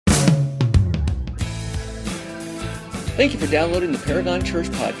Thank you for downloading the Paragon Church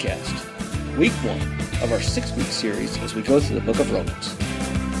Podcast, week 1 of our 6-week series as we go through the book of Romans.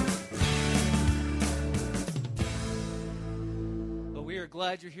 Well, we are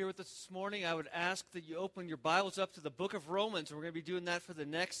glad you're here with us this morning. I would ask that you open your Bibles up to the book of Romans, and we're going to be doing that for the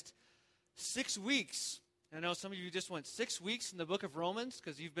next 6 weeks. I know some of you just went 6 weeks in the book of Romans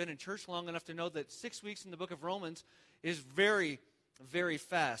because you've been in church long enough to know that 6 weeks in the book of Romans is very, very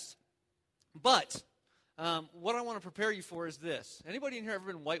fast. But what I want to prepare you for is this. Anybody in here ever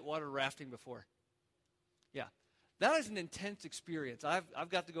been whitewater rafting before? Yeah. That is an intense experience. I've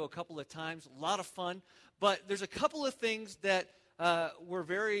got to go a couple of times, a lot of fun. But there's a couple of things that were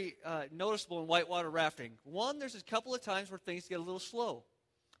very noticeable in whitewater rafting. One, there's a couple of times where things get a little slow.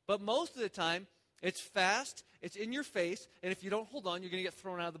 But most of the time, it's fast, it's in your face, and if you don't hold on, you're going to get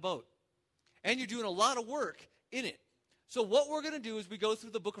thrown out of the boat. And you're doing a lot of work in it. So what we're going to do as we go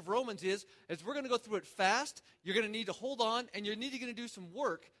through the book of Romans is we're going to go through it fast, you're going to need to hold on, and you're going to do some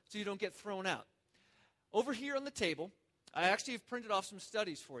work so you don't get thrown out. Over here on the table, I actually have printed off some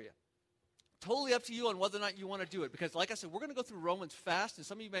studies for you. Totally up to you on whether or not you want to do it. Because like I said, we're going to go through Romans fast, and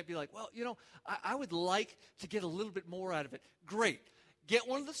some of you might be like, well, you know, I would like to get a little bit more out of it. Great. Get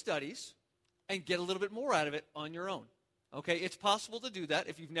one of the studies and get a little bit more out of it on your own. Okay, it's possible to do that.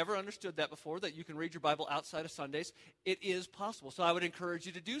 If you've never understood that before, that you can read your Bible outside of Sundays, it is possible. So I would encourage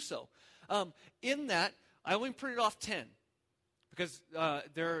you to do so. In that, I only printed off 10 because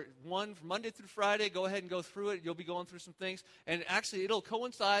they're one from Monday through Friday. Go ahead and go through it. You'll be going through some things. And actually, it'll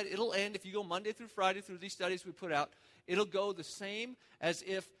coincide. It'll end, if you go Monday through Friday through these studies we put out, it'll go the same as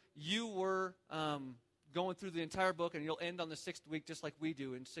if you were going through the entire book, and you'll end on the 6th week just like we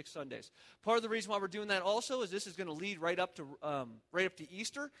do in 6 Sundays. Part of the reason why we're doing that also is this is going to lead right up to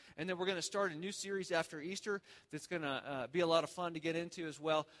Easter, and then we're going to start a new series after Easter that's going to be a lot of fun to get into as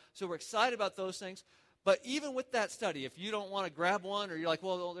well. So we're excited about those things. But even with that study, if you don't want to grab one, or you're like,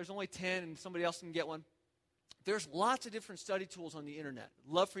 well, there's only 10 and somebody else can get one, there's lots of different study tools on the internet.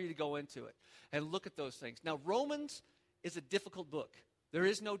 Love for you to go into it and look at those things. Now, Romans is a difficult book. There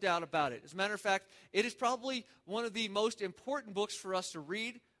is no doubt about it. As a matter of fact, it is probably one of the most important books for us to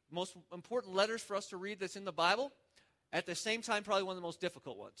read, most important letters for us to read that's in the Bible. At the same time, probably one of the most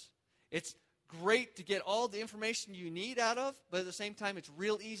difficult ones. It's great to get all the information you need out of, but at the same time, it's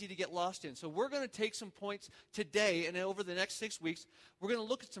real easy to get lost in. So we're going to take some points today, and over the next 6 weeks, we're going to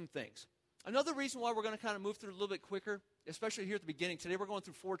look at some things. Another reason why we're going to kind of move through a little bit quicker, especially here at the beginning. Today we're going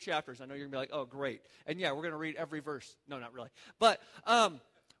through 4 chapters. I know you're going to be like, oh, great. And yeah, we're going to read every verse. No, not really. But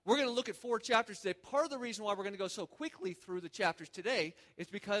we're going to look at 4 chapters today. Part of the reason why we're going to go so quickly through the chapters today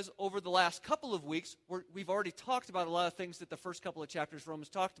is because over the last couple of weeks, we've already talked about a lot of things that the first couple of chapters Romans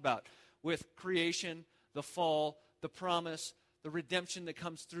talked about, with creation, the fall, the promise, the redemption that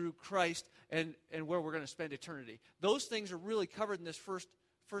comes through Christ, and where we're going to spend eternity. Those things are really covered in this first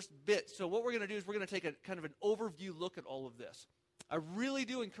bit. So what we're going to do is we're going to take a kind of an overview look at all of this. I really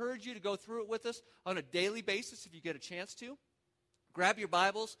do encourage you to go through it with us on a daily basis if you get a chance to. Grab your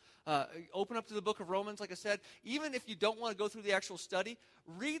Bibles, open up to the book of Romans, like I said. Even if you don't want to go through the actual study,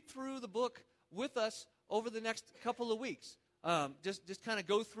 read through the book with us over the next couple of weeks. Just kind of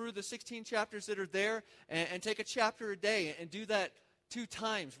go through the 16 chapters that are there and take a chapter a day and do that 2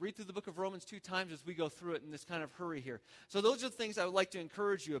 times. Read through the book of Romans 2 times as we go through it in this kind of hurry here. So those are the things I would like to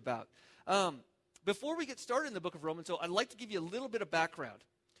encourage you about. Before we get started in the book of Romans, so I'd like to give you a little bit of background.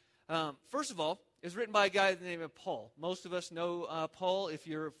 First of all, it's written by a guy by the name of Paul. Most of us know Paul. If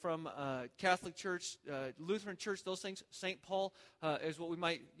you're from Catholic Church, Lutheran Church, those things, St. Paul is what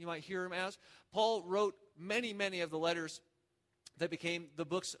you might hear him as. Paul wrote many, many of the letters that became the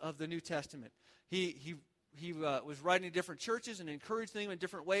books of the New Testament. He was writing to different churches and encouraged them in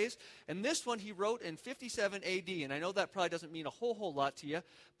different ways. And this one he wrote in 57 A.D. And I know that probably doesn't mean a whole lot to you.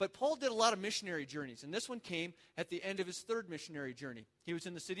 But Paul did a lot of missionary journeys. And this one came at the end of his 3rd missionary journey. He was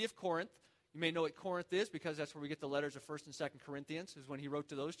in the city of Corinth. You may know what Corinth is because that's where we get the letters of 1st and 2nd Corinthians, is when he wrote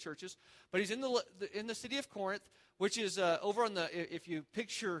to those churches. But he's in the city of Corinth, which is over on the, if you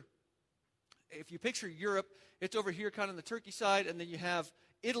picture Europe, it's over here kind of on the Turkey side, and then you have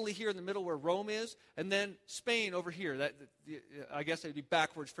Italy here in the middle where Rome is, and then Spain over here. I guess it would be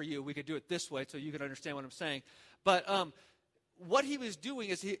backwards for you. We could do it this way so you can understand what I'm saying. But what he was doing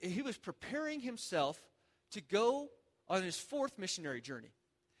is he was preparing himself to go on his 4th missionary journey.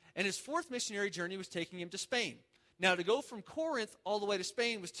 And his 4th missionary journey was taking him to Spain. Now, to go from Corinth all the way to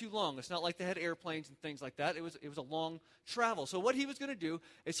Spain was too long. It's not like they had airplanes and things like that. It was a long travel. So what he was going to do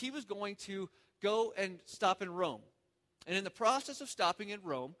is he was going to go and stop in Rome. And in the process of stopping in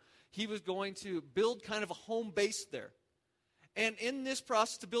Rome, he was going to build kind of a home base there. And in this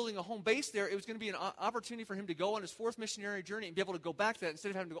process of building a home base there, it was going to be an opportunity for him to go on his 4th missionary journey and be able to go back to that. Instead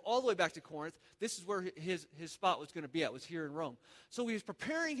of having to go all the way back to Corinth, this is where his spot was going to be at, was here in Rome. So he was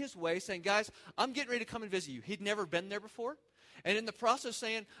preparing his way, saying, guys, I'm getting ready to come and visit you. He'd never been there before. And in the process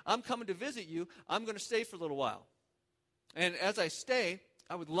saying, I'm coming to visit you, I'm going to stay for a little while. And as I stay,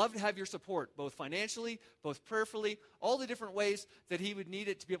 I would love to have your support, both financially, both prayerfully, all the different ways that he would need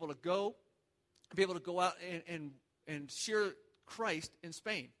it to be able to go out and share Christ in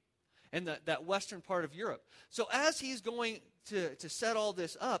Spain and that western part of Europe. So as he's going to set all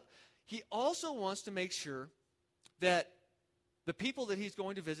this up, he also wants to make sure that the people that he's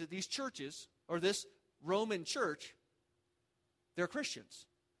going to visit, these churches, or this Roman church, they're Christians.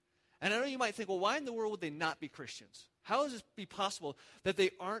 And I know you might think, well, why in the world would they not be Christians? How does it be possible that they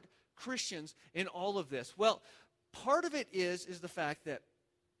aren't Christians in all of this? Well, part of it is the fact that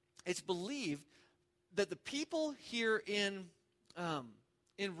it's believed that the people here in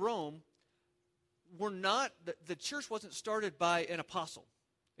Rome were not, the church wasn't started by an apostle.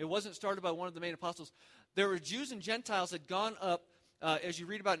 It wasn't started by one of the main apostles. There were Jews and Gentiles that had gone up, as you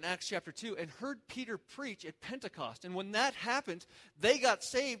read about in Acts chapter 2, and heard Peter preach at Pentecost. And when that happened, they got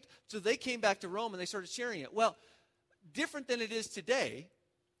saved, so they came back to Rome and they started sharing it. Well, different than it is today,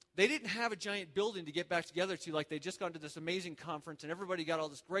 they didn't have a giant building to get back together to, like they just gone to this amazing conference and everybody got all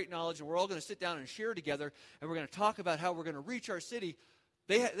this great knowledge and we're all going to sit down and share together and we're going to talk about how we're going to reach our city.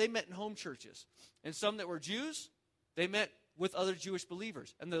 They met in home churches. And some that were Jews, they met with other Jewish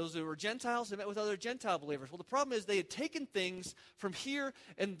believers. And those that were Gentiles, they met with other Gentile believers. Well, the problem is they had taken things from here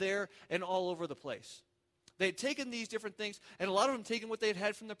and there and all over the place. They had taken these different things, and a lot of them taken what they had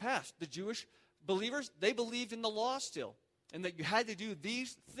had from the past. The Jewish believers, they believed in the law still, and that you had to do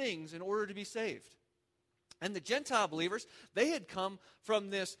these things in order to be saved. And the Gentile believers, they had come from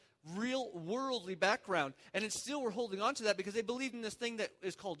this real worldly background, and it still were holding on to that because they believed in this thing that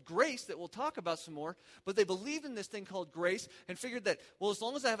is called grace that we'll talk about some more, but they believed in this thing called grace and figured that, well, as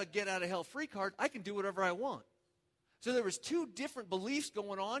long as I have a get-out-of-hell-free card, I can do whatever I want. So there was two different beliefs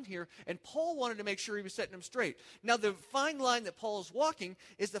going on here, and Paul wanted to make sure he was setting them straight. Now, the fine line that Paul is walking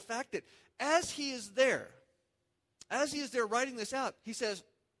is the fact that as he is there writing this out, he says,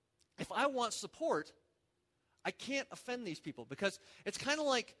 if I want support, I can't offend these people, because it's kind of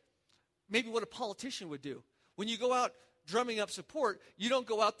like maybe what a politician would do. When you go out drumming up support, you don't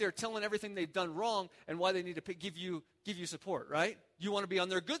go out there telling everything they've done wrong and why they need to give you support, right? You want to be on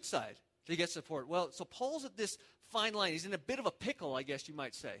their good side to get support. Well, so Paul's at this fine line. He's in a bit of a pickle, I guess you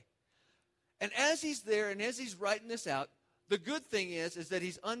might say. And as he's there and as he's writing this out, the good thing is that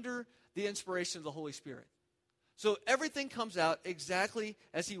he's under the inspiration of the Holy Spirit. So everything comes out exactly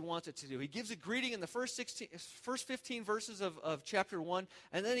as he wants it to do. He gives a greeting in the first 15 verses of chapter 1,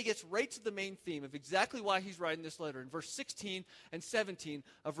 and then he gets right to the main theme of exactly why he's writing this letter in verse 16 and 17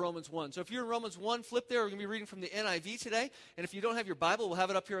 of Romans 1. So if you're in Romans 1, flip there. We're going to be reading from the NIV today. And if you don't have your Bible, we'll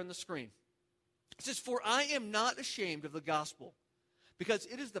have it up here on the screen. It says, "For I am not ashamed of the gospel, because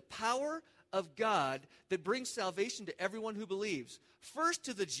it is the power of God that brings salvation to everyone who believes, first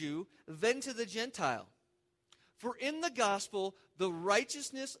to the Jew, then to the Gentile. For in the gospel, the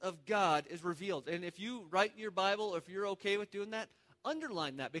righteousness of God is revealed." And if you write in your Bible, or if you're okay with doing that,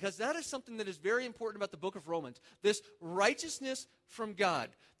 underline that, because that is something that is very important about the book of Romans. This righteousness from God,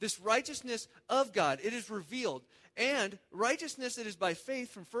 this righteousness of God, it is revealed. And righteousness that is by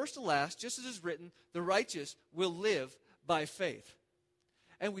faith from first to last, just as is written, the righteous will live by faith.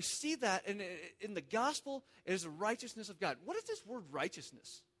 And we see that in the gospel, it is the righteousness of God. What is this word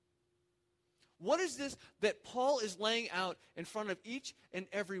righteousness? What is this that Paul is laying out in front of each and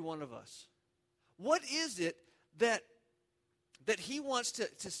every one of us? What is it that he wants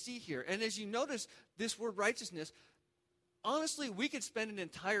to see here? And as you notice, this word righteousness, honestly, we could spend an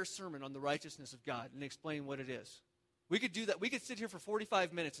entire sermon on the righteousness of God and explain what it is. We could do that. We could sit here for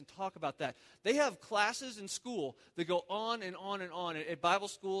 45 minutes and talk about that. They have classes in school that go on and on and on at Bible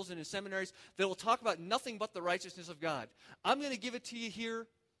schools and in seminaries that will talk about nothing but the righteousness of God. I'm going to give it to you here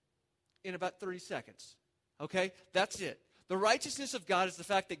in about 30 seconds. Okay? That's it. The righteousness of God is the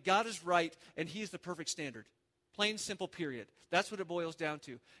fact that God is right and he is the perfect standard. Plain, simple, period. That's what it boils down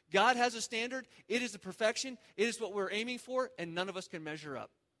to. God has a standard. It is the perfection. It is what we're aiming for, and none of us can measure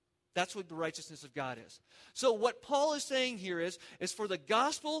up. That's what the righteousness of God is. So what Paul is saying here is for the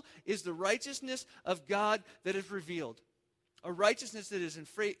gospel is the righteousness of God that is revealed. A righteousness that is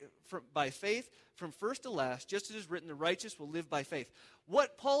by faith from first to last, just as it is written, the righteous will live by faith.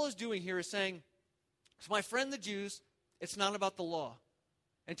 What Paul is doing here is saying, to my friend the Jews, it's not about the law.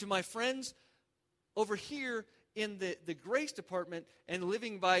 And to my friends over here in the grace department and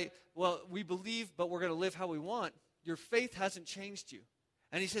living by, well, we believe, but we're going to live how we want, your faith hasn't changed you.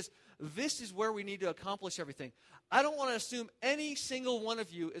 And he says, this is where we need to accomplish everything. I don't want to assume any single one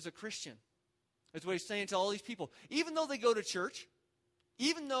of you is a Christian. That's what he's saying to all these people. Even though they go to church,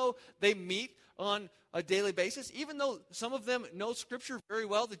 even though they meet on a daily basis, even though some of them know Scripture very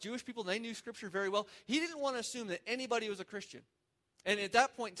well, the Jewish people, they knew Scripture very well, he didn't want to assume that anybody was a Christian. And at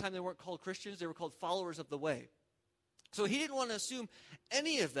that point in time, they weren't called Christians, they were called followers of the way. So he didn't want to assume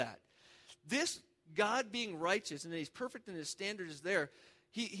any of that. This God being righteous and that he's perfect and his standard is there,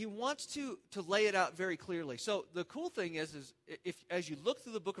 he wants to lay it out very clearly. So the cool thing is if as you look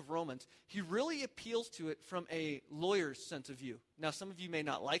through the book of Romans, he really appeals to it from a lawyer's sense of view. Now, some of you may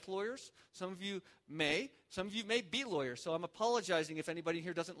not like lawyers. Some of you may be lawyers. So I'm apologizing if anybody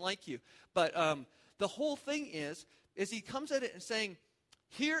here doesn't like you. But the whole thing is he comes at it and saying,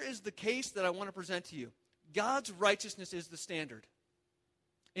 here is the case that I want to present to you. God's righteousness is the standard.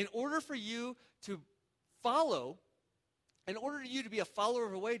 In order for you to follow, in order for you to be a follower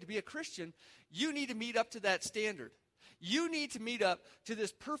of a way, to be a Christian, you need to meet up to that standard. You need to meet up to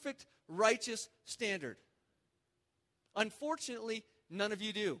this perfect, righteous standard. Unfortunately, none of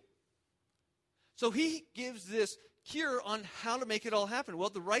you do. So he gives this cure on how to make it all happen. Well,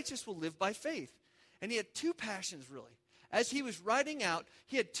 the righteous will live by faith. And he had two passions, really. As he was writing out,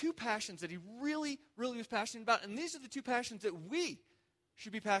 he had two passions that he really, really was passionate about. And these are the two passions that we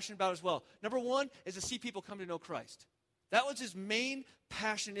should be passionate about as well. Number one is to see people come to know Christ. That was his main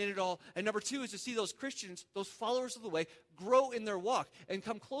passion in it all. And number two is to see those Christians, those followers of the way, grow in their walk and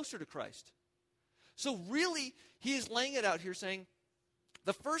come closer to Christ. So really, he is laying it out here saying,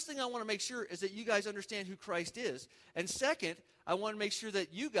 the first thing I want to make sure is that you guys understand who Christ is. And second, I want to make sure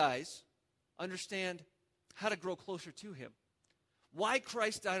that you guys understand how to grow closer to him. Why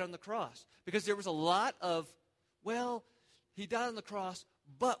Christ died on the cross. Because there was a lot of, well, he died on the cross,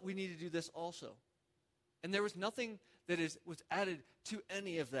 but we need to do this also. And there was nothing that was added to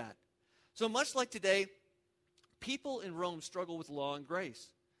any of that. So much like today, people in Rome struggle with law and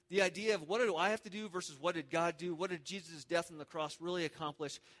grace. The idea of what do I have to do versus what did God do? What did Jesus' death on the cross really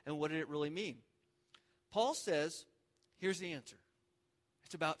accomplish? And what did it really mean? Paul says, here's the answer.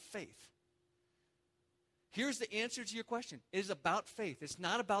 It's about faith. Here's the answer to your question. It is about faith. It's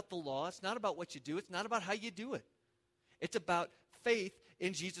not about the law. It's not about what you do. It's not about how you do it. It's about faith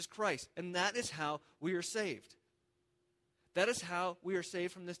in Jesus Christ. And that is how we are saved. That is how we are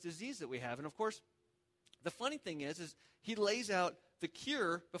saved from this disease that we have. And of course, the funny thing is he lays out the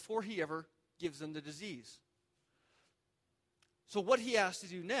cure before he ever gives them the disease. So what he has to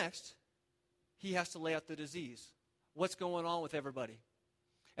do next, he has to lay out the disease. What's going on with everybody?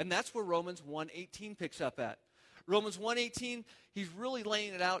 And that's where Romans 1:18 picks up at. Romans 1:18, he's really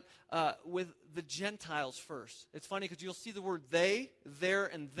laying it out with the Gentiles first. It's funny because you'll see the word they, their,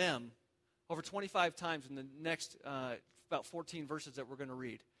 and them over 25 times in the next about 14 verses that we're going to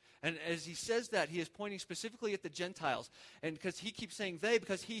read. And as he says that, he is pointing specifically at the Gentiles. And because he keeps saying they,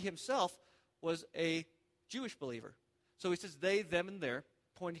 because he himself was a Jewish believer. So he says they, them, and their,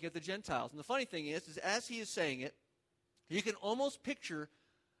 pointing at the Gentiles. And the funny thing is as he is saying it, you can almost picture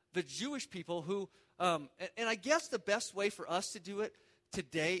the Jewish people who, and I guess the best way for us to do it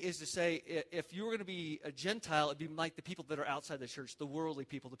today is to say, if you were going to be a Gentile, it'd be like the people that are outside the church, the worldly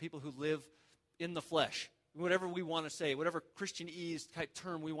people, the people who live in the flesh. Whatever we want to say, whatever Christianese type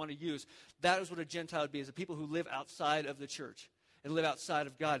term we want to use, that is what a Gentile would be, is the people who live outside of the church and live outside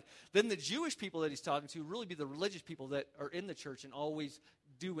of God. Then the Jewish people that he's talking to really be the religious people that are in the church and always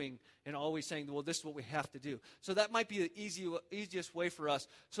doing and always saying, well, this is what we have to do. So that might be the easiest way for us.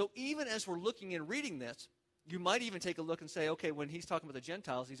 So even as we're looking and reading this, you might even take a look and say, okay, when he's talking about the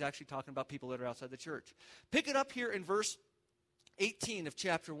Gentiles, he's actually talking about people that are outside the church. Pick it up here in verse 18 of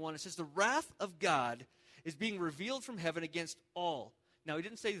chapter 1. It says, the wrath of God is being revealed from heaven against all. Now, he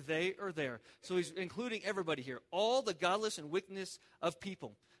didn't say they or their, so he's including everybody here. All the godless and wickedness of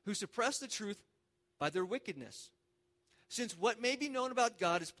people who suppress the truth by their wickedness. Since what may be known about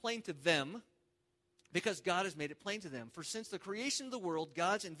God is plain to them, because God has made it plain to them. For since the creation of the world,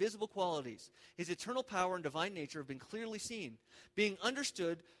 God's invisible qualities, his eternal power and divine nature have been clearly seen, being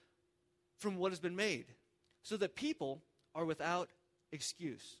understood from what has been made, so that people are without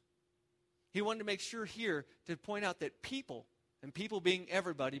excuse. He wanted to make sure here to point out that people, and people being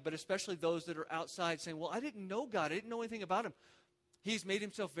everybody, but especially those that are outside saying, well, I didn't know God. I didn't know anything about him. He's made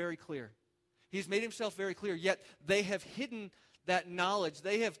himself very clear. He's made himself very clear, yet they have hidden that knowledge.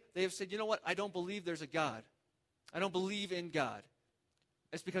 They have said, you know what? I don't believe there's a God. I don't believe in God.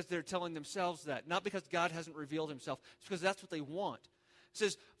 It's because they're telling themselves that. Not because God hasn't revealed himself. It's because that's what they want. It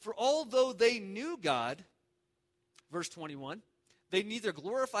says, for although they knew God, verse 21, They neither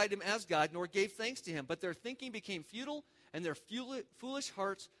glorified him as God nor gave thanks to him, but their thinking became futile, and their foolish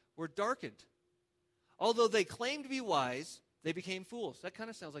hearts were darkened. Although they claimed to be wise, they became fools. That kind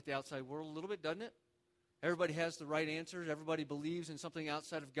of sounds like the outside world a little bit, doesn't it? Everybody has the right answers. Everybody believes in something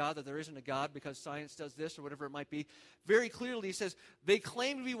outside of God, that there isn't a God because science does this or whatever it might be. Very clearly, he says, they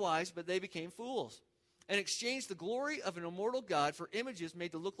claimed to be wise, but they became fools, and exchanged the glory of an immortal God for images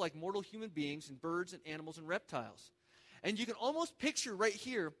made to look like mortal human beings and birds and animals and reptiles. And you can almost picture right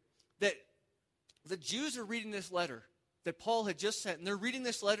here that the Jews are reading this letter that Paul had just sent, and they're reading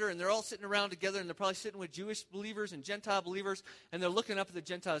this letter, and they're all sitting around together, and they're probably sitting with Jewish believers and Gentile believers, and they're looking up at the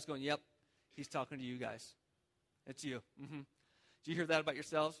Gentiles going, yep, he's talking to you guys. It's you. Mm-hmm. Do you hear that about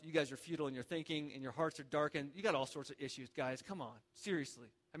yourselves? You guys are futile in your thinking, and your hearts are darkened. You got all sorts of issues, guys. Come on, seriously.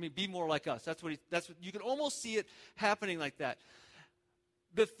 I mean, be more like us. That's what you can almost see it happening like that.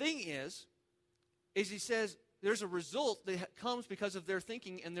 The thing is he says, there's a result that comes because of their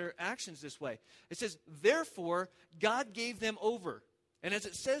thinking and their actions this way. It says, therefore, God gave them over. And as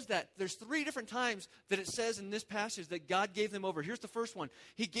it says that, there's 3 different times that it says in this passage that God gave them over. Here's the first one.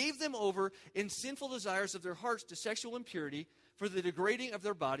 He gave them over in sinful desires of their hearts to sexual impurity for the degrading of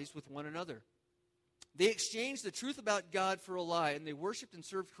their bodies with one another. They exchanged the truth about God for a lie, and they worshiped and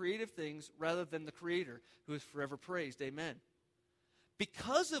served creative things rather than the Creator, who is forever praised. Amen.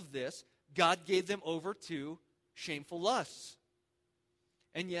 Because of this, God gave them over to shameful lusts.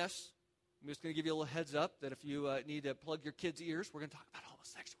 And yes, I'm just going to give you a little heads up that if you need to plug your kids' ears, we're going to talk about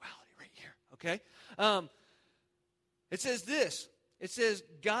homosexuality right here, okay? It says this. It says,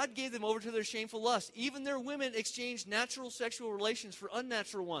 God gave them over to their shameful lusts. Even their women exchanged natural sexual relations for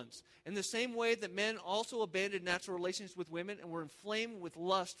unnatural ones, in the same way that men also abandoned natural relations with women and were inflamed with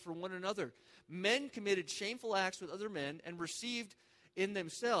lust for one another. Men committed shameful acts with other men and received in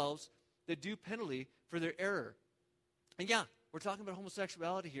themselves the due penalty for their error. And yeah, we're talking about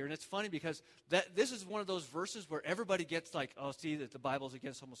homosexuality here, and it's funny because this is one of those verses where everybody gets like, oh, see, that the Bible's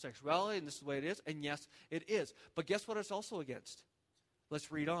against homosexuality, and this is the way it is. And yes, it is. But guess what it's also against?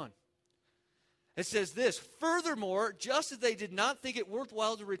 Let's read on. It says this, furthermore, just as they did not think it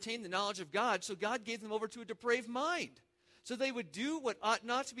worthwhile to retain the knowledge of God, so God gave them over to a depraved mind, so they would do what ought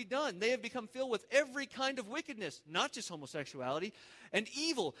not to be done. They have become filled with every kind of wickedness, not just homosexuality, and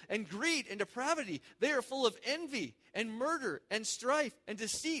evil, and greed, and depravity. They are full of envy, and murder, and strife, and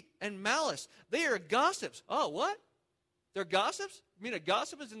deceit, and malice. They are gossips. Oh, what? They're gossips? You mean a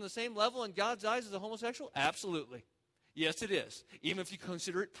gossip is in the same level in God's eyes as a homosexual? Absolutely. Yes, it is. Even if you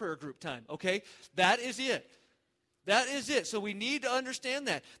consider it prayer group time, okay? That is it. That is it. So we need to understand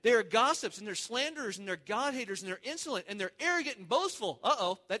that. They are gossips, and they're slanderers, and they're God-haters, and they're insolent, and they're arrogant and boastful.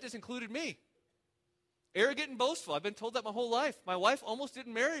 Uh-oh, that just included me. Arrogant and boastful. I've been told that my whole life. My wife almost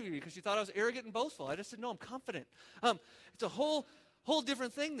didn't marry me because she thought I was arrogant and boastful. I just said, no, I'm confident. It's a whole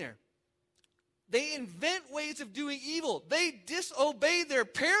different thing there. They invent ways of doing evil. They disobey their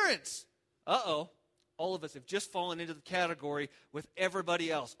parents. Uh-oh. All of us have just fallen into the category with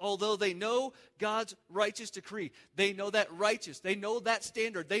everybody else. Although they know God's righteous decree, they know that righteous, they know that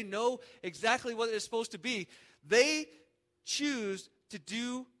standard, they know exactly what it's supposed to be, they choose to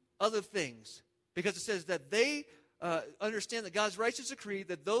do other things. Because it says that they understand that God's righteous decree,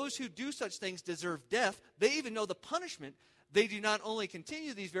 that those who do such things deserve death. They even know the punishment. They do not only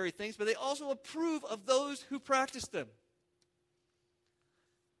continue these very things, but they also approve of those who practice them.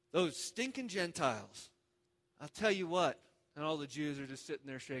 Those stinking Gentiles. I'll tell you what. And all the Jews are just sitting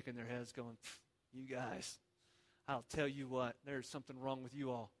there shaking their heads going, you guys, I'll tell you what. There's something wrong with you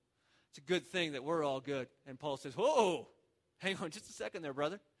all. It's a good thing that we're all good. And Paul says, whoa, hang on just a second there,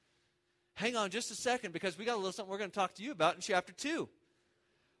 brother. Hang on just a second, because we got a little something we're going to talk to you about in chapter 2.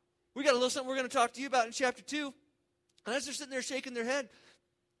 We got a little something we're going to talk to you about in chapter 2. And as they're sitting there shaking their head,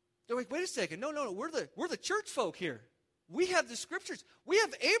 they're like, wait a second. No, we're the church folk here. We have the scriptures. We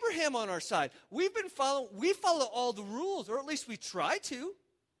have Abraham on our side. We follow all the rules, or at least we try to.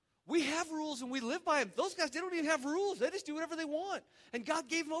 We have rules and we live by them. Those guys, they don't even have rules. They just do whatever they want. And God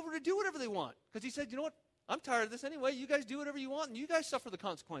gave them over to do whatever they want. Because he said, you know what? I'm tired of this anyway. You guys do whatever you want, and you guys suffer the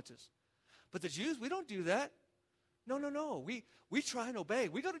consequences. But the Jews, we don't do that. No. We try and obey.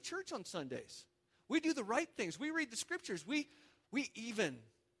 We go to church on Sundays. We do the right things. We read the scriptures. We even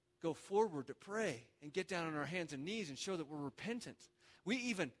go forward to pray and get down on our hands and knees and show that we're repentant.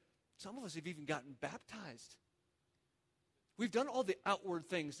 Some of us have even gotten baptized. We've done all the outward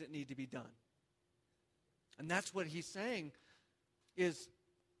things that need to be done. And that's what he's saying is,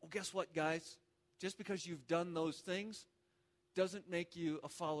 well, guess what, guys? Just because you've done those things doesn't make you a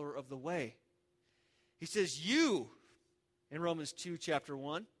follower of the way. He says, you, in Romans 2, chapter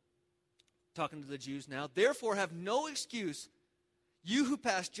 1, talking to the Jews now, therefore have no excuse You who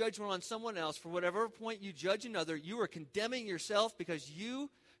pass judgment on someone else, for whatever point you judge another, you are condemning yourself, because you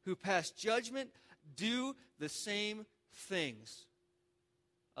who pass judgment do the same things.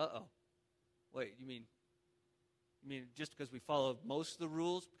 Uh-oh. Wait, you mean just because we follow most of the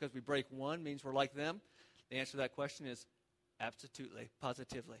rules, because we break one, means we're like them? The answer to that question is absolutely,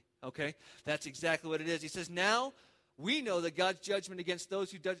 positively. Okay? That's exactly what it is. He says, now we know that God's judgment against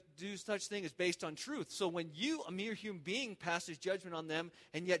those who do such thing is based on truth. So when you, a mere human being, passes judgment on them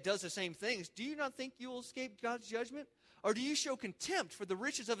and yet does the same things, do you not think you will escape God's judgment? Or do you show contempt for the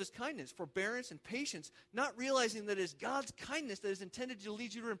riches of his kindness, forbearance, and patience, not realizing that it is God's kindness that is intended to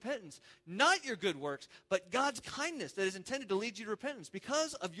lead you to repentance? Not your good works, but God's kindness that is intended to lead you to repentance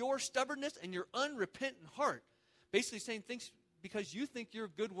because of your stubbornness and your unrepentant heart. Basically saying things because you think your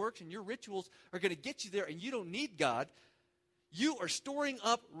good works and your rituals are going to get you there and you don't need God. You are storing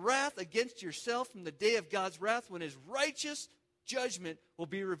up wrath against yourself from the day of God's wrath, when his righteous judgment will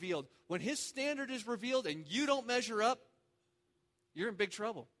be revealed. When his standard is revealed and you don't measure up, you're in big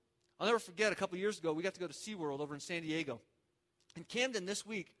trouble. I'll never forget, a couple years ago, we got to go to SeaWorld over in San Diego. And Camden this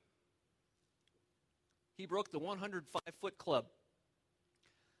week, he broke the 105-foot club.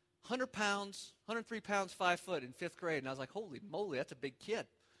 100 pounds, 103 pounds, 5 foot in 5th grade. And I was like, holy moly, that's a big kid.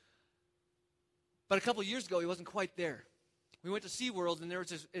 But a couple years ago, he wasn't quite there. We went to SeaWorld, and there was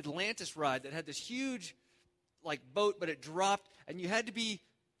this Atlantis ride that had this huge, boat, but it dropped, and you had to be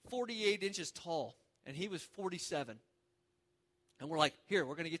 48 inches tall. And he was 47. And we're like, here,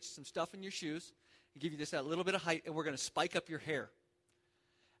 we're going to get you some stuff in your shoes and give you that little bit of height, and we're going to spike up your hair.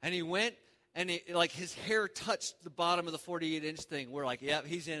 And he went, and his hair touched the bottom of the 48-inch thing. We're like, yeah,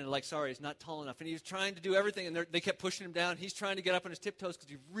 he's in. And sorry, he's not tall enough. And he was trying to do everything, and they kept pushing him down. He's trying to get up on his tiptoes because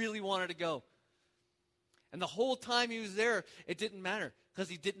he really wanted to go. And the whole time he was there, it didn't matter because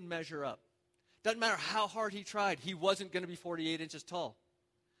he didn't measure up. Doesn't matter how hard he tried. He wasn't going to be 48 inches tall.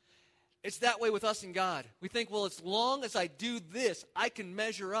 It's that way with us and God. We think, well, as long as I do this, I can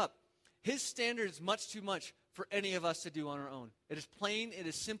measure up. His standard is much too much for any of us to do on our own. It is plain. It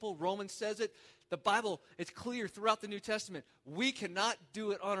is simple. Romans says it. The Bible, it's clear throughout the New Testament. We cannot do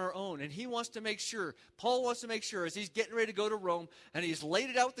it on our own. And he wants to make sure, Paul wants to make sure, as he's getting ready to go to Rome, and he's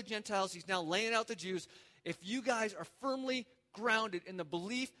laid it out with the Gentiles, he's now laying out the Jews, if you guys are firmly grounded in the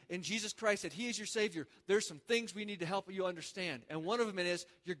belief in Jesus Christ that he is your Savior, there's some things we need to help you understand. And one of them is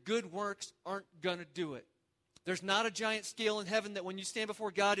your good works aren't going to do it. There's not a giant scale in heaven that when you stand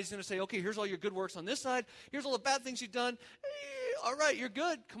before God, he's going to say, okay, here's all your good works on this side. Here's all the bad things you've done. All right, you're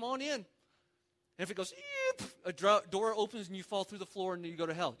good. Come on in. And if it goes, a door opens and you fall through the floor and you go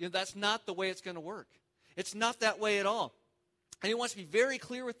to hell. That's not the way it's going to work. It's not that way at all. And he wants to be very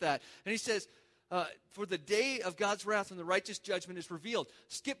clear with that. And he says, for the day of God's wrath when the righteous judgment is revealed.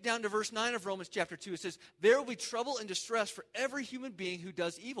 Skip down to verse 9 of Romans chapter 2. It says, there will be trouble and distress for every human being who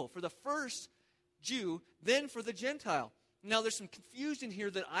does evil. For the first Jew, then for the Gentile. Now there's some confusion here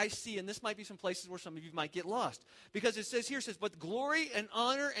that I see, and this might be some places where some of you might get lost. Because it says here, but glory and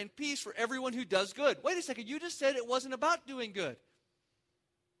honor and peace for everyone who does good. Wait a second, you just said it wasn't about doing good.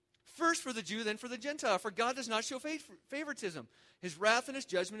 First for the Jew, then for the Gentile. For God does not show favoritism. His wrath and his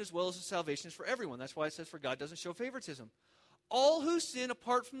judgment as well as his salvation is for everyone. That's why it says, for God doesn't show favoritism. All who sin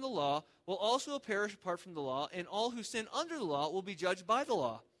apart from the law will also perish apart from the law, and all who sin under the law will be judged by the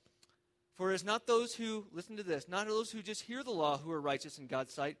law. For it is not those who, listen to this, not those who just hear the law who are righteous in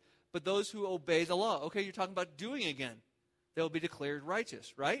God's sight, but those who obey the law. Okay, you're talking about doing again. They'll be declared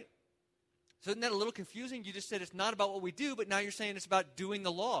righteous, right? So isn't that a little confusing? You just said it's not about what we do, but now you're saying it's about doing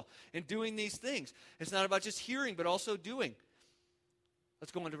the law and doing these things. It's not about just hearing, but also doing.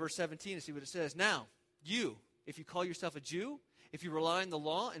 Let's go on to verse 17 and see what it says. Now, you, if you call yourself a Jew, if you rely on the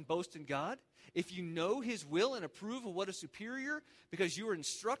law and boast in God, if you know his will and approve of what is superior because you are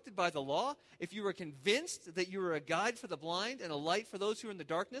instructed by the law, if you are convinced that you are a guide for the blind and a light for those who are in the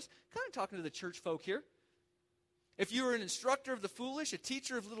darkness, kind of talking to the church folk here. If you are an instructor of the foolish, a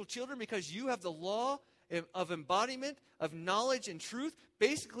teacher of little children because you have the law of embodiment, of knowledge and truth,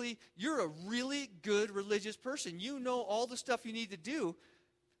 basically you're a really good religious person. You know all the stuff you need to do.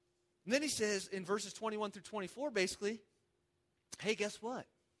 And then he says in verses 21 through 24 basically, hey, guess what?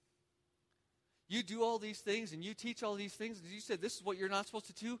 You do all these things and you teach all these things, and you said this is what you're not supposed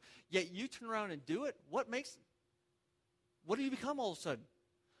to do, yet you turn around and do it. What do you become all of a sudden?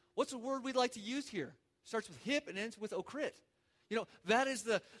 What's the word we'd like to use here? Starts with hip and ends with okrit. You know, that is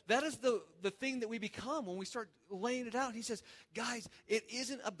the thing that we become when we start laying it out. He says, guys, it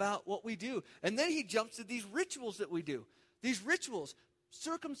isn't about what we do. And then he jumps to these rituals that we do. These rituals,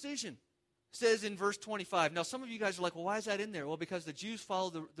 circumcision. says in verse 25. Now, some of you guys are like, well, why is that in there? Well, because the Jews follow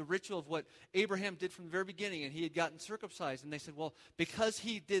the ritual of what Abraham did from the very beginning, and he had gotten circumcised. And they said, well, because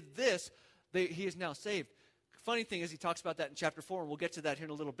he did this, he is now saved. Funny thing is, he talks about that in chapter 4, and we'll get to that here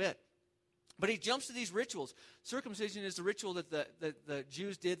in a little bit. But he jumps to these rituals. Circumcision is the ritual that the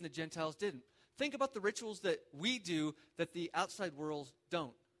Jews did and the Gentiles didn't. Think about the rituals that we do that the outside world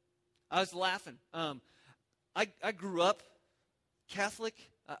don't. I was laughing. I grew up Catholic.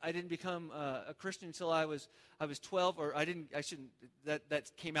 I didn't become a Christian until I was 12, or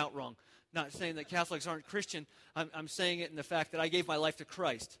that came out wrong. Not saying that Catholics aren't Christian. I'm saying it in the fact that I gave my life to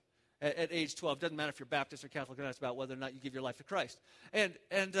Christ at age 12. Doesn't matter if you're Baptist or Catholic, that's about whether or not you give your life to Christ. And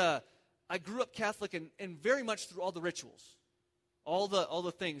I grew up Catholic and very much through all the rituals. All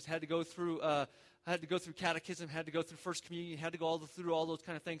the things had to go through catechism, had to go through First Communion, had to go through all those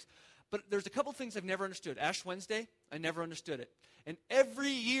kind of things. But there's a couple things I've never understood. Ash Wednesday, I never understood it. And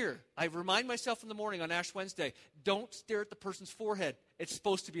every year, I remind myself in the morning on Ash Wednesday, don't stare at the person's forehead. It's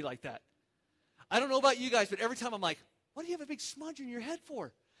supposed to be like that. I don't know about you guys, but every time I'm like, what do you have a big smudge on your head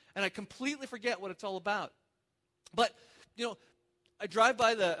for? And I completely forget what it's all about. But, I drive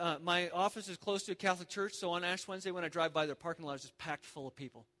by my office is close to a Catholic church, so on Ash Wednesday when I drive by, their parking lot is just packed full of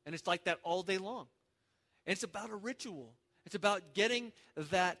people. And it's like that all day long. And it's about a ritual. It's about getting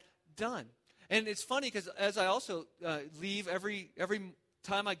that done. And it's funny because as I also leave every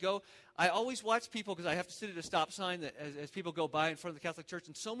time I go, I always watch people because I have to sit at a stop sign as people go by in front of the Catholic church.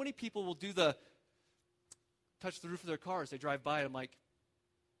 And so many people will do touch the roof of their car as they drive by. And I'm like,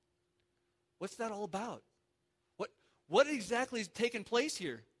 what's that all about? What exactly is taking place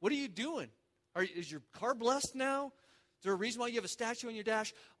here? What are you doing? Is your car blessed now? Is there a reason why you have a statue on your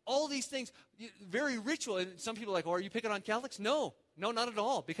dash? All these things, very ritual. And some people are like, are you picking on Catholics? No, not at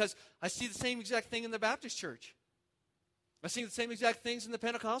all. Because I see the same exact thing in the Baptist church. I see the same exact things in the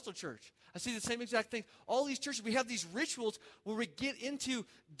Pentecostal church. I see the same exact thing. All these churches, we have these rituals where we get into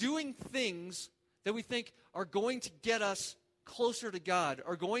doing things that we think are going to get us closer to God,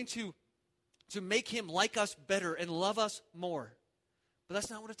 are going to make him like us better and love us more. But that's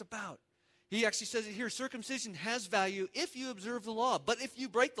not what it's about. He actually says it here, circumcision has value if you observe the law. But if you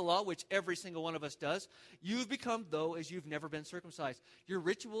break the law, which every single one of us does, you've become though as you've never been circumcised. Your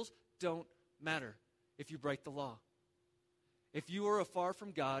rituals don't matter if you break the law. If you are afar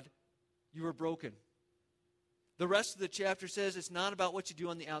from God, you are broken. The rest of the chapter says it's not about what you do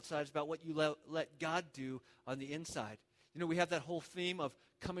on the outside, it's about what you let God do on the inside. We have that whole theme of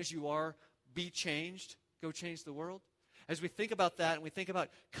come as you are, be changed, go change the world. As we think about that and we think about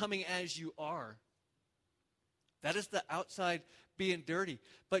coming as you are, that is the outside being dirty.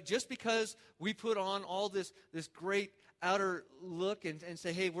 But just because we put on all this great outer look and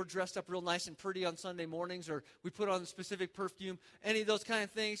say, hey, we're dressed up real nice and pretty on Sunday mornings, or we put on a specific perfume, any of those kind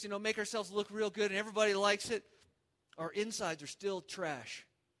of things, make ourselves look real good and everybody likes it, our insides are still trash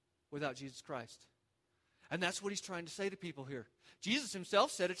without Jesus Christ. And that's what he's trying to say to people here. Jesus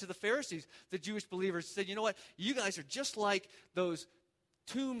himself said it to the Pharisees, the Jewish believers. He said, you know what? You guys are just like those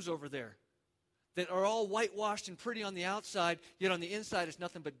tombs over there that are all whitewashed and pretty on the outside, yet on the inside it's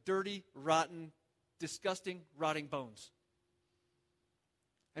nothing but dirty, rotten, disgusting, rotting bones.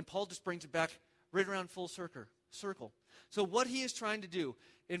 And Paul just brings it back right around full circle. So what he is trying to do,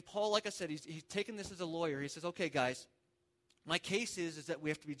 and Paul, like I said, he's taken this as a lawyer. He says, okay, guys, my case is that we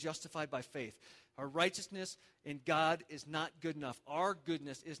have to be justified by faith. Our righteousness in God is not good enough. Our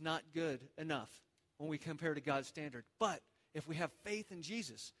goodness is not good enough when we compare to God's standard. But if we have faith in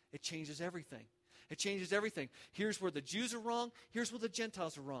Jesus, it changes everything. It changes everything. Here's where the Jews are wrong. Here's where the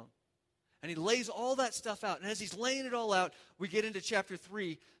Gentiles are wrong. And he lays all that stuff out. And as he's laying it all out, we get into chapter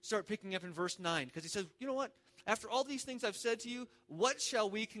 3, start picking up in verse 9. Because he says, you know what? After all these things I've said to you, what shall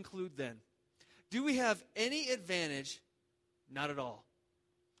we conclude then? Do we have any advantage? Not at all.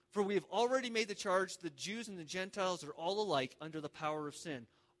 For we have already made the charge, the Jews and the Gentiles are all alike under the power of sin.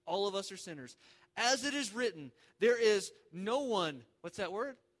 All of us are sinners. As it is written, there is no one, what's that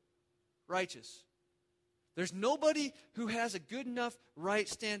word? Righteous. There's nobody who has a good enough right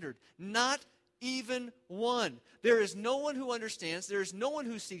standard. Not even one. There is no one who understands. There is no one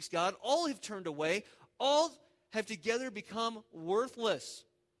who seeks God. All have turned away. All have together become worthless.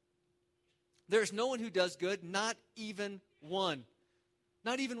 There is no one who does good, not even one.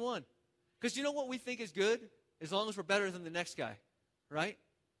 Not even one. Because you know what we think is good? As long as we're better than the next guy, right?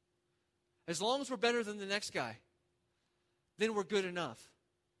 As long as we're better than the next guy, then we're good enough.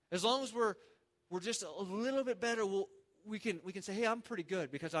 As long as we're just a little bit better, we can say, hey, I'm pretty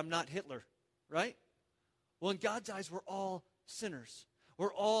good because I'm not Hitler, right? Well, in God's eyes, we're all sinners.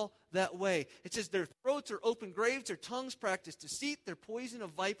 We're all that way. It says their throats are open graves, their tongues practice deceit, their poison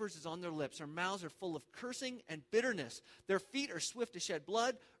of vipers is on their lips, their mouths are full of cursing and bitterness. Their feet are swift to shed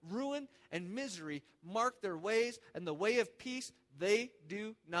blood, ruin and misery mark their ways, and the way of peace they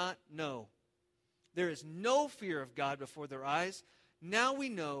do not know. There is no fear of God before their eyes. Now we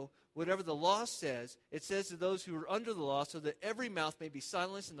know whatever the law says, it says to those who are under the law, so that every mouth may be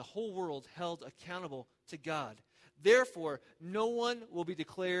silenced and the whole world held accountable to God. Therefore, no one will be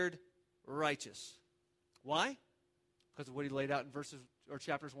declared righteous. Why? Because of what he laid out in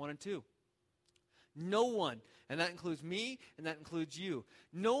chapters 1 and 2. No one, and that includes me, and that includes you.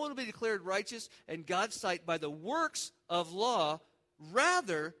 No one will be declared righteous in God's sight by the works of law,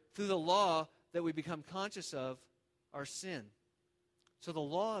 rather through the law that we become conscious of our sin. So the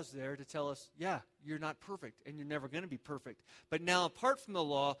law is there to tell us, yeah, you're not perfect, and you're never going to be perfect. But now, apart from the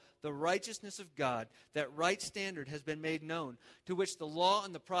law, the righteousness of God, that right standard has been made known, to which the law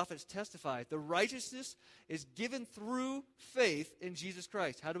and the prophets testify. The righteousness is given through faith in Jesus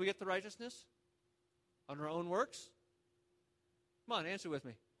Christ. How do we get the righteousness? On our own works? Come on, answer with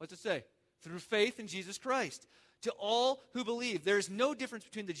me. What's it say? Through faith in Jesus Christ. To all who believe, there is no difference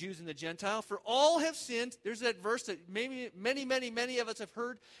between the Jews and the Gentile, for all have sinned. There's that verse that maybe many of us have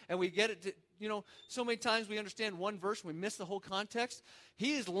heard, and we get it, so many times we understand one verse and we miss the whole context.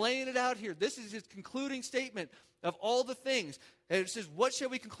 He is laying it out here. This is his concluding statement of all the things. And it says, what shall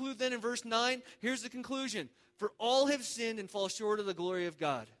we conclude then in verse 9? Here's the conclusion. For all have sinned and fall short of the glory of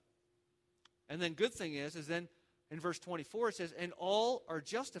God. And then good thing is then in verse 24 it says, and all are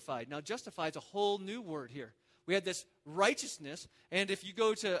justified. Now justified is a whole new word here. We had this righteousness, and if you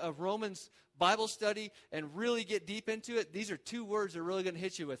go to a Romans Bible study and really get deep into it, these are two words that are really going to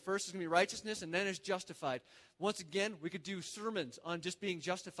hit you with. First is going to be righteousness, and then it's justified. Once again, we could do sermons on just being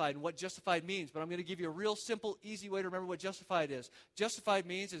justified and what justified means, but I'm going to give you a real simple, easy way to remember what justified is. Justified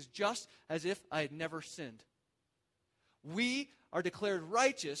means is just as if I had never sinned. We are declared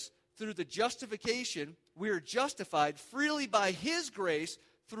righteous through the justification. We are justified freely by His grace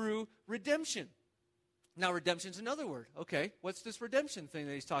through redemption. Now, redemption's another word. Okay, what's this redemption thing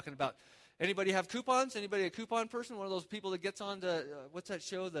that he's talking about? Anybody have coupons? Anybody a coupon person? One of those people that gets on to, what's that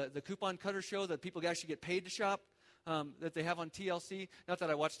show, the coupon cutter show that people actually get paid to shop, that they have on TLC? Not that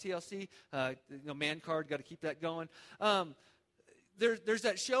I watch TLC. Man card, got to keep that going. There's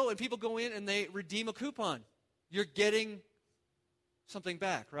that show, and people go in and they redeem a coupon. You're getting something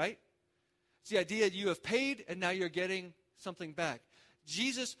back, right? It's the idea that you have paid, and now you're getting something back.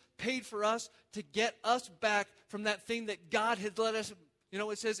 Jesus paid for us to get us back from that thing that God had let us.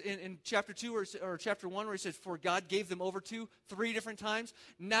 It says in chapter 2 or chapter 1 where he says, for God gave them over to 3 different times.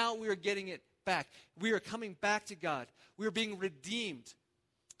 Now we are getting it back. We are coming back to God. We are being redeemed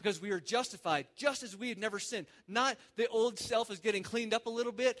because we are justified just as we had never sinned. Not the old self is getting cleaned up a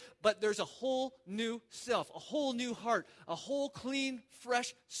little bit, but there's a whole new self, a whole new heart, a whole clean,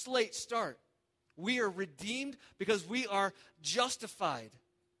 fresh slate start. We are redeemed because we are justified.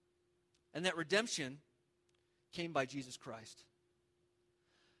 And that redemption came by Jesus Christ.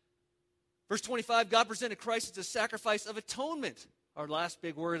 Verse 25, God presented Christ as a sacrifice of atonement. Our last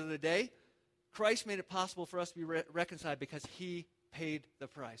big word of the day. Christ made it possible for us to be reconciled because He paid the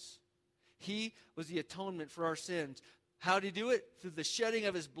price. He was the atonement for our sins. How did He do it? Through the shedding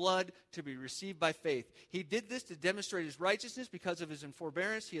of His blood to be received by faith. He did this to demonstrate His righteousness because of His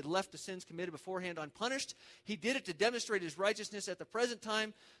forbearance. He had left the sins committed beforehand unpunished. He did it to demonstrate His righteousness at the present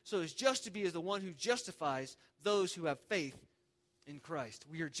time, so as just to be as the one who justifies those who have faith in Christ.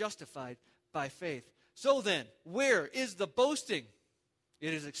 We are justified by faith. So then, where is the boasting?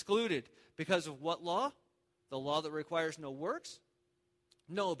 It is excluded. Because of what law? The law that requires no works?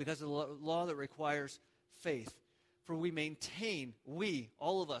 No, because of the law that requires faith. For we maintain,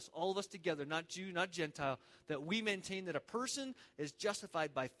 all of us together, not Jew, not Gentile, that we maintain that a person is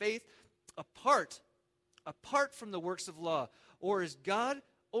justified by faith apart from the works of law. Or is God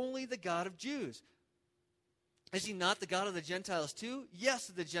only the God of Jews? Is He not the God of the Gentiles too? Yes,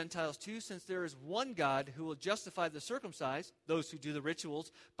 of the Gentiles too, since there is one God who will justify the circumcised, those who do the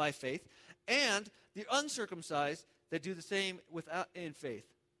rituals by faith, and the uncircumcised that do the same in faith.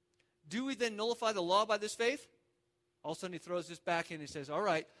 Do we then nullify the law by this faith? All of a sudden he throws this back in and he says, all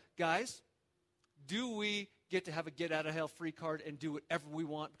right, guys, do we get to have a get-out-of-hell-free card and do whatever we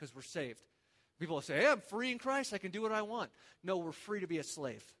want because we're saved? People will say, hey, I'm free in Christ. I can do what I want. No, we're free to be a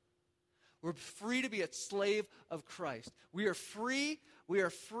slave. We're free to be a slave of Christ. We are free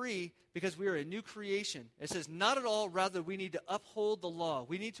because we are a new creation. It says, not at all, rather we need to uphold the law.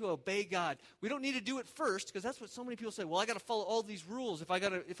 We need to obey God. We don't need to do it first, because that's what so many people say, well, I got to follow all these rules if I'm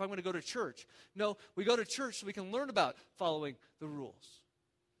going to go to church. No, we go to church so we can learn about following the rules.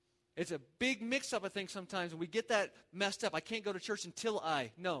 It's a big mix-up, I think, sometimes, and we get that messed up. I can't go to church until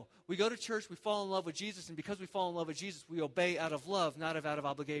I. No. We go to church, we fall in love with Jesus, and because we fall in love with Jesus, we obey out of love, not out of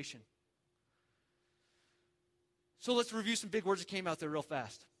obligation. So let's review some big words that came out there real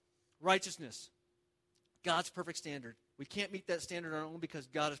fast. Righteousness. God's perfect standard. We can't meet that standard on our own because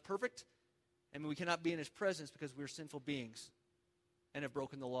God is perfect, and we cannot be in his presence because we're sinful beings and have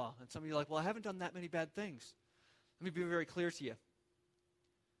broken the law. And some of you are like, well, I haven't done that many bad things. Let me be very clear to you.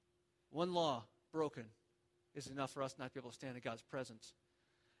 One law broken is enough for us not to be able to stand in God's presence.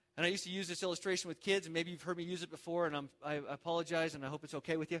 And I used to use this illustration with kids, and maybe you've heard me use it before, and I apologize, and I hope it's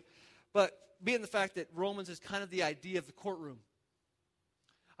okay with you. But being the fact that Romans is kind of the idea of the courtroom,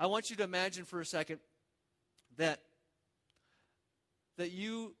 I want you to imagine for a second that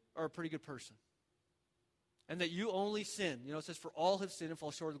you are a pretty good person. And that you only sin. You know, it says, for all have sinned and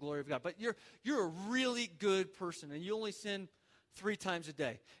fall short of the glory of God. But you're a really good person, and you only sin 3 times a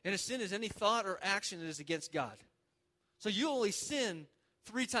day. And a sin is any thought or action that is against God. So you only sin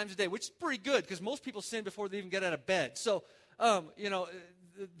 3 times a day, which is pretty good, because most people sin before they even get out of bed. So,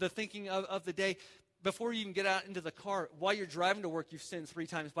 the thinking of the day, before you even get out into the car, while you're driving to work, you've sinned 3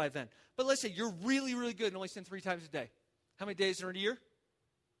 times by then. But let's say you're really, really good and only sin 3 times a day. How many days are in a year?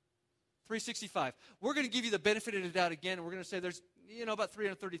 365. We're going to give you the benefit of the doubt again, and we're going to say there's, about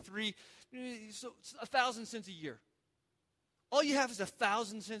 333, so 1,000 sins a year. All you have is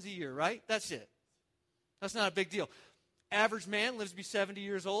 1,000 sins a year, right? That's it. That's not a big deal. Average man lives to be 70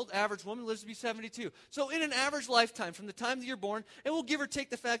 years old. Average woman lives to be 72. So in an average lifetime, from the time that you're born, and we'll give or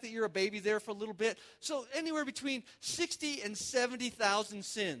take the fact that you're a baby there for a little bit, so anywhere between 60 and 70,000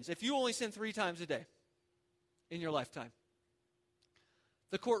 sins, if you only sin 3 times a day in your lifetime.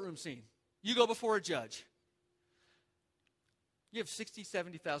 The courtroom scene. You go before a judge. You have 60,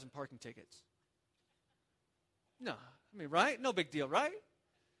 70,000 parking tickets. No, right? No big deal, right?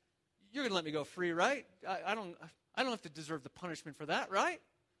 You're going to let me go free, right? I don't have to deserve the punishment for that, right?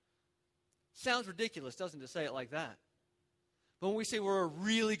 Sounds ridiculous, doesn't it, to say it like that? But when we say we're a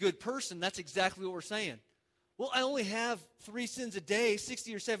really good person, that's exactly what we're saying. Well, I only have 3 sins a day,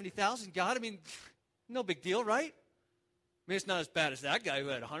 60 or 70,000, God. No big deal, right? It's not as bad as that guy who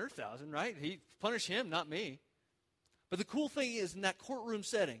had 100,000, right? He punished him, not me. But the cool thing is, in that courtroom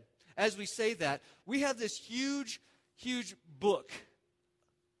setting, as we say that, we have this huge, huge book.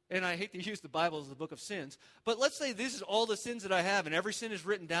 And I hate to use the Bible as the book of sins, but let's say this is all the sins that I have, and every sin is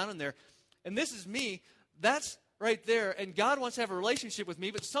written down in there, and this is me. That's right there, and God wants to have a relationship with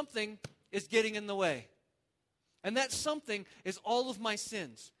me, but something is getting in the way. And that something is all of my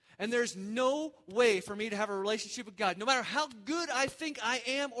sins. And there's no way for me to have a relationship with God, no matter how good I think I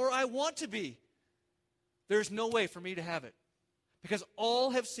am or I want to be. There's no way for me to have it. Because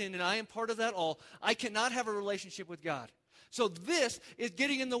all have sinned, and I am part of that all. I cannot have a relationship with God. So this is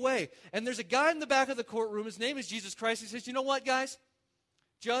getting in the way. And there's a guy in the back of the courtroom. His name is Jesus Christ. He says, you know what, guys?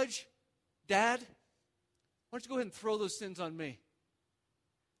 Judge, Dad, why don't you go ahead and throw those sins on me?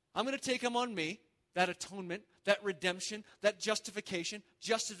 I'm going to take them on me, that atonement, that redemption, that justification,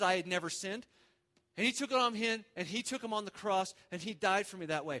 just as I had never sinned. And he took it on him, and he took him on the cross, and he died for me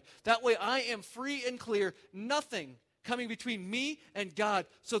that way. That way I am free and clear, nothing coming between me and God,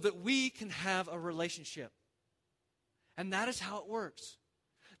 so that we can have a relationship. And that is how it works.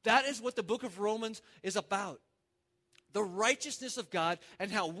 That is what the book of Romans is about. The righteousness of God,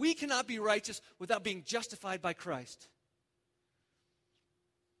 and how we cannot be righteous without being justified by Christ.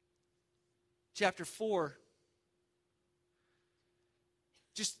 Chapter 4,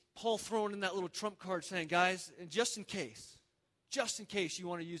 just Paul throwing in that little trump card saying, guys, and just in case you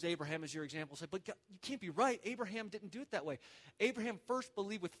want to use Abraham as your example, say, but God, you can't be right. Abraham didn't do it that way. Abraham first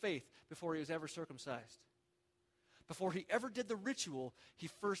believed with faith before he was ever circumcised. Before he ever did the ritual, he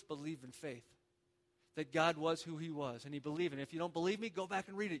first believed in faith that God was who he was, and he believed. And if you don't believe me, go back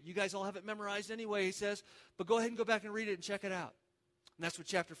and read it. You guys all have it memorized anyway, he says, but go ahead and go back and read it and check it out. And that's what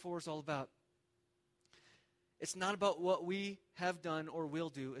chapter 4 is all about. It's not about what we have done or will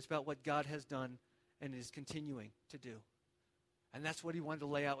do. It's about what God has done and is continuing to do. And that's what he wanted to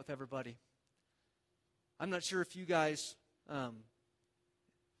lay out with everybody. I'm not sure if you guys, I'd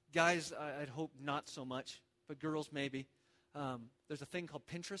hope not so much, but girls maybe. There's a thing called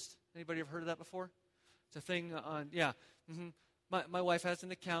Pinterest. Anybody ever heard of that before? It's a thing on, yeah. Mm-hmm. My wife has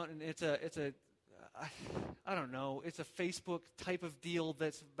an account, and it's a I don't know. It's a Facebook type of deal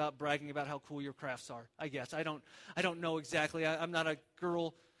that's about bragging about how cool your crafts are, I guess. I don't know exactly. I'm not a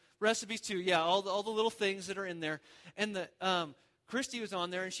girl. Recipes too, yeah, all the little things that are in there. And Christy was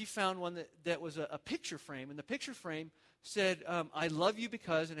on there, and she found one that was a picture frame. And the picture frame said, I love you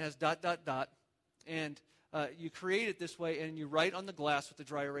because, and it has ... And you create it this way, and you write on the glass with the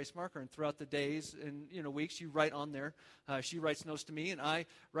dry erase marker. And throughout the days and weeks, you write on there. She writes notes to me, and I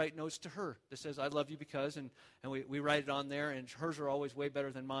write notes to her that says, I love you because, and we write it on there. And hers are always way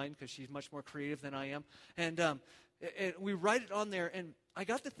better than mine because she's much more creative than I am. And we write it on there, and I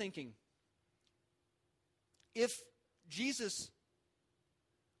got to thinking, if Jesus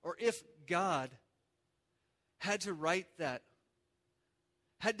or if God had to write that,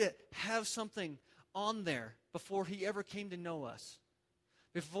 had to have something on there before he ever came to know us,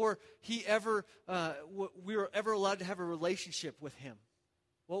 before he ever we were ever allowed to have a relationship with him,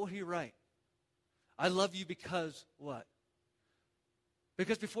 what would he write? I love you because what?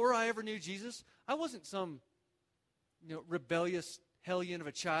 Because before I ever knew Jesus, I wasn't some rebellious hellion of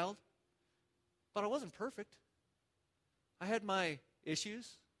a child, but I wasn't perfect. I had my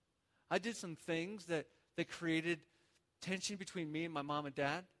issues. I did some things that created tension between me and my mom and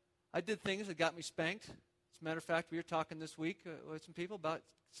dad. I did things that got me spanked. As a matter of fact, we were talking this week with some people about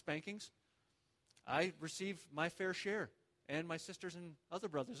spankings. I received my fair share, and my sisters and other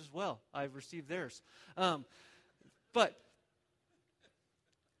brothers as well. I received theirs. But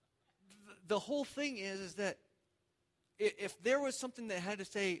the whole thing is that if there was something that had to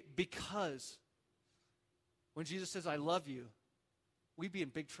say because, when Jesus says, I love you, we'd be in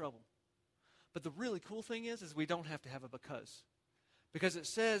big trouble. But the really cool thing is we don't have to have a because. Because it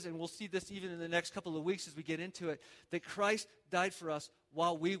says, and we'll see this even in the next couple of weeks as we get into it, that Christ died for us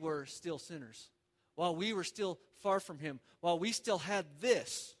while we were still sinners, while we were still far from him, while we still had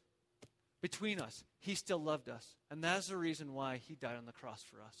this between us. He still loved us. And that is the reason why he died on the cross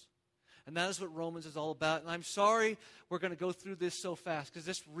for us. And that is what Romans is all about. And I'm sorry we're going to go through this so fast because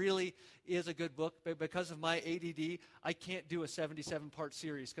this really is a good book. But because of my ADD, I can't do a 77-part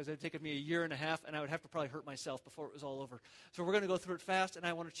series because it would take me a year and a half, and I would have to probably hurt myself before it was all over. So we're going to go through it fast, and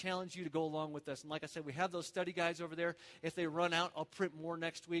I want to challenge you to go along with us. And like I said, we have those study guides over there. If they run out, I'll print more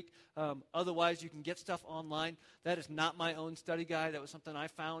next week. Otherwise, you can get stuff online. That is not my own study guide. That was something I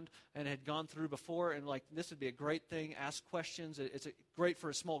found and had gone through before. And this would be a great thing. Ask questions. It's great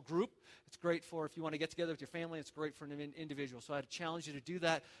for a small group. It's great for if you want to get together with your family. It's great for an individual. So I'd challenge you to do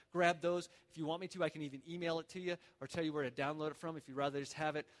that. Grab those. If you want me to, I can even email it to you or tell you where to download it from. If you'd rather just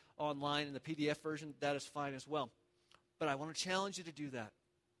have it online in the PDF version, that is fine as well. But I want to challenge you to do that.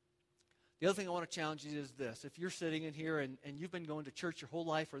 The other thing I want to challenge you is this. If you're sitting in here and you've been going to church your whole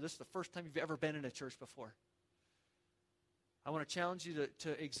life, or this is the first time you've ever been in a church before, I want to challenge you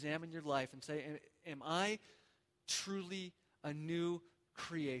to examine your life and say, am I truly a new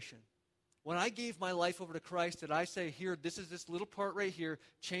creation? When I gave my life over to Christ, did I say, here, this is this little part right here,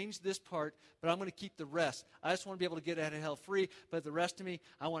 change this part, but I'm going to keep the rest. I just want to be able to get out of hell free, but the rest of me,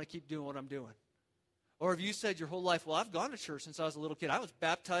 I want to keep doing what I'm doing. Or have you said your whole life, well, I've gone to church since I was a little kid. I was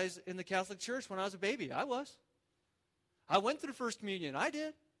baptized in the Catholic Church when I was a baby. I was. I went through First Communion. I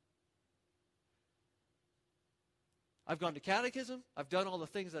did. I've gone to catechism. I've done all the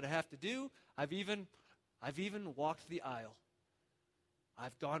things that I have to do. I've even walked the aisle.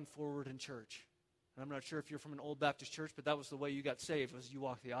 I've gone forward in church. And I'm not sure if you're from an old Baptist church, but that was the way you got saved, was you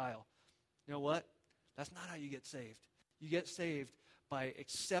walked the aisle. You know what? That's not how you get saved. You get saved by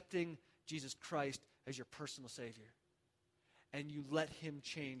accepting Jesus Christ as your personal Savior. And you let him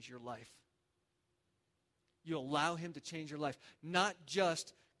change your life. You allow him to change your life. Not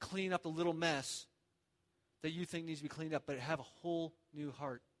just clean up a little mess that you think needs to be cleaned up, but have a whole new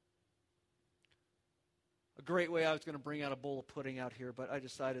heart. A great way I was going to bring out a bowl of pudding out here, but I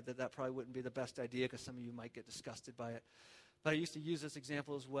decided that probably wouldn't be the best idea because some of you might get disgusted by it. But I used to use this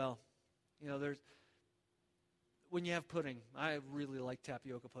example as well. When you have pudding, I really like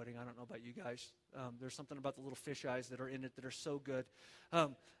tapioca pudding. I don't know about you guys. There's something about the little fish eyes that are in it that are so good.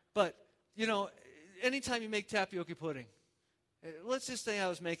 But anytime you make tapioca pudding, let's just say I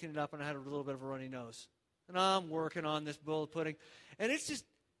was making it up and I had a little bit of a runny nose. And I'm working on this bowl of pudding, and it's just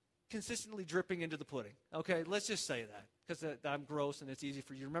consistently dripping into the pudding. Okay, let's just say that, because I'm gross and it's easy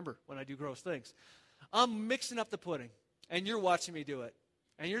for you to remember when I do gross things. I'm mixing up the pudding, and you're watching me do it.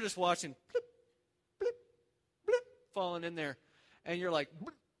 And you're just watching, blip, blip, blip, falling in there. And you're like,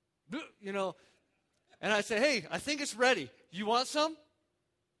 blip, blip, And I say, hey, I think it's ready. You want some?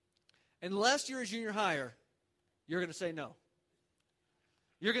 Unless you're a junior higher, you're going to say no.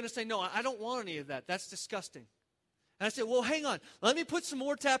 You're going to say, no, I don't want any of that. That's disgusting. And I said, well, hang on. Let me put some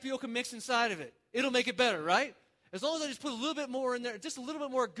more tapioca mix inside of it. It'll make it better, right? As long as I just put a little bit more in there, just a little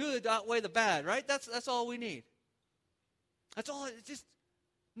bit more good to outweigh the bad, right? That's all we need. That's all.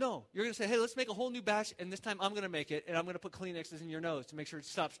 No. You're going to say, hey, let's make a whole new batch, and this time I'm going to make it, and I'm going to put Kleenexes in your nose to make sure it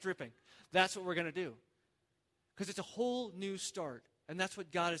stops dripping. That's what we're going to do. Because it's a whole new start. And that's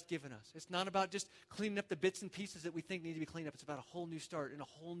what God has given us. It's not about just cleaning up the bits and pieces that we think need to be cleaned up. It's about a whole new start and a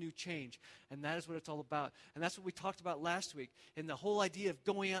whole new change. And that is what it's all about. And that's what we talked about last week. And the whole idea of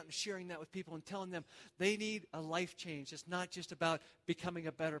going out and sharing that with people and telling them they need a life change. It's not just about becoming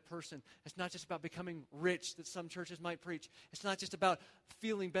a better person. It's not just about becoming rich that some churches might preach. It's not just about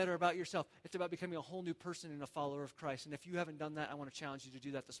feeling better about yourself. It's about becoming a whole new person and a follower of Christ. And if you haven't done that, I want to challenge you to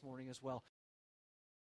do that this morning as well.